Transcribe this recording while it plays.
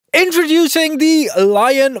Introducing the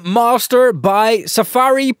Lion Master by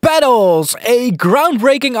Safari Pedals, a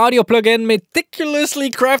groundbreaking audio plugin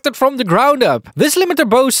meticulously crafted from the ground up. This limiter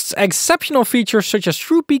boasts exceptional features such as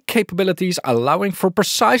true peak capabilities, allowing for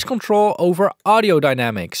precise control over audio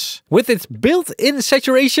dynamics. With its built-in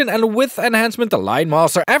saturation and width enhancement, the Lion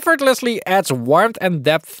Master effortlessly adds warmth and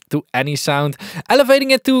depth to any sound,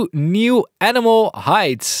 elevating it to new animal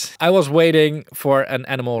heights. I was waiting for an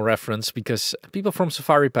animal reference because people from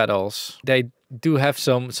Safari Pedals, they do have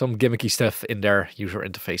some gimmicky stuff in their user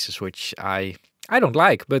interfaces, which I don't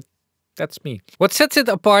like, but that's me. What sets it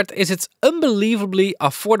apart is its unbelievably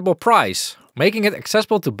affordable price, making it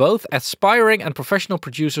accessible to both aspiring and professional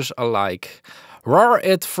producers alike. Roar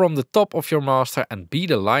it from the top of your master and be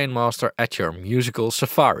the Lion Master at your musical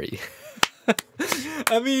safari.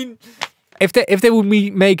 I mean, if they would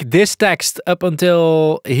make this text up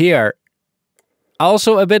until here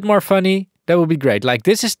also a bit more funny, that would be great. Like,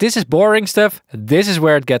 this is boring stuff. This is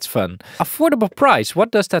where it gets fun. Affordable price.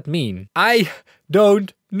 What does that mean? I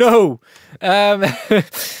don't know.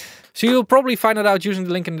 So you'll probably find it out using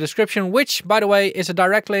the link in the description, which, by the way, is a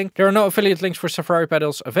direct link. There are no affiliate links for Safari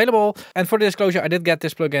Pedals available. And for the disclosure, I did get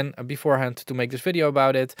this plugin beforehand to make this video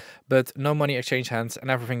about it, but no money exchange hands, and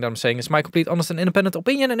everything that I'm saying is my complete, honest, and independent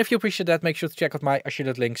opinion. And if you appreciate that, make sure to check out my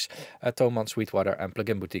affiliate links, Thomann, Sweetwater, and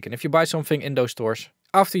Plugin Boutique. And if you buy something in those stores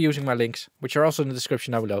after using my links, which are also in the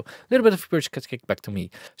description down below, a little bit of purchase gets kicked back to me.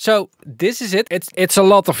 So this is it. It's a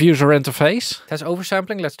lot of user interface. It has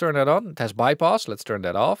oversampling. Let's turn that on. It has bypass. Let's turn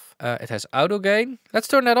that off. It has auto gain. Let's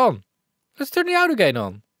turn that on. Let's turn the auto gain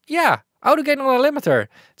on. Yeah, auto gain on a limiter.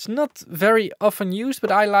 It's not very often used,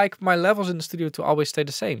 but I like my levels in the studio to always stay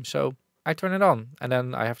the same. So I turn it on, and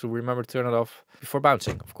then I have to remember to turn it off before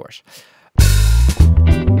bouncing, of course.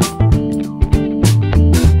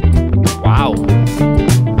 Wow.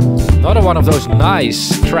 Another one of those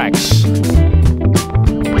nice tracks. Gain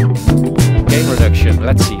reduction.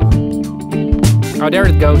 Let's see. Oh, there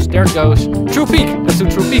it goes. There it goes. True peak. Let's do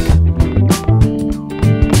true peak.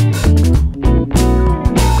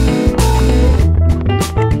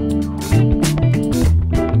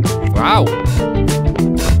 Wow.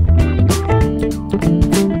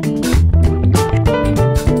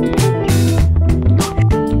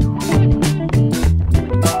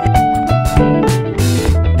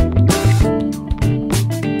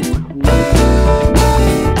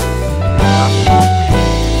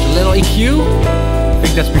 EQ. I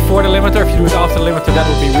think that's before the limiter. If you do it after the limiter, that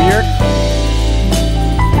would be weird.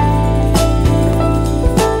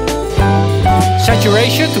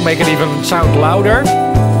 Saturation to make it even sound louder.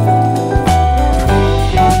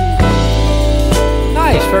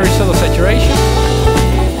 Nice, very subtle saturation.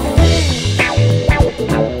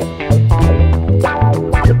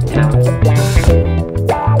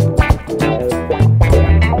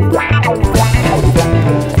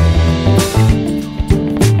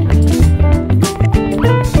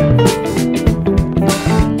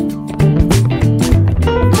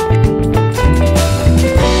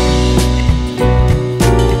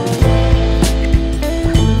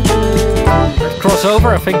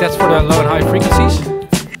 Crossover, I think that's for the low and high frequencies.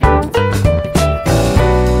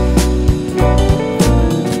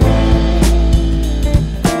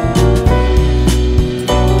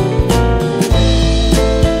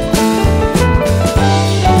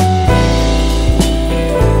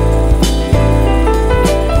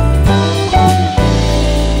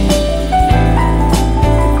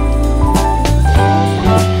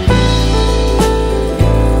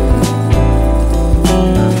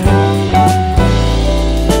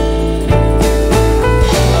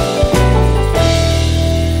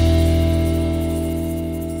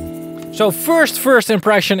 So first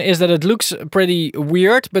impression is that it looks pretty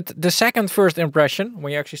weird, but the second first impression,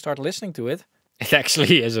 when you actually start listening to it, it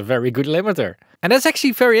actually is a very good limiter. And that's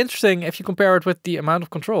actually very interesting if you compare it with the amount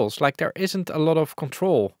of controls. Like, there isn't a lot of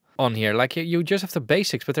control on here. Like, you just have the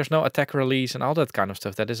basics, but there's no attack release and all that kind of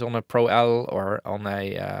stuff. That is on a Pro L or on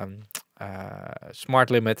a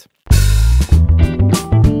Smart Limit.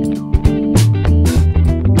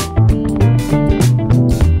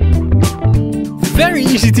 Very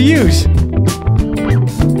easy to use. And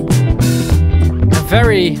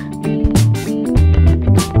very...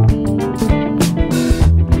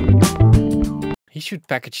 He should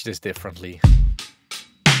package this differently.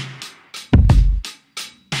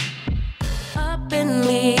 Up and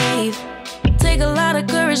leave. Take a lot of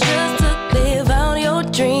courage just to live out your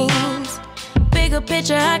dreams. Bigger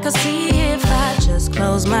picture I could see if I just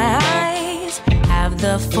close my eyes. Have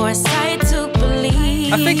the foresight to believe.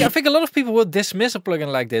 I think a lot of people will dismiss a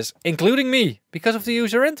plugin like this, including me, because of the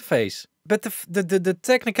user interface. but the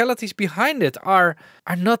technicalities behind it are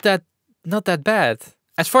not that bad.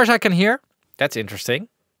 As far as I can hear, that's interesting.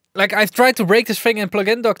 Like, I've tried to break this thing in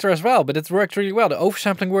Plugin Doctor as well, but it worked really well. The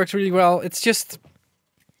oversampling works really well. It's just...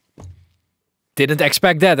 didn't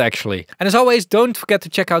expect that, actually. And as always, don't forget to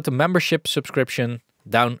check out the membership subscription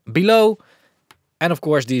down below. And of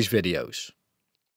course, these videos.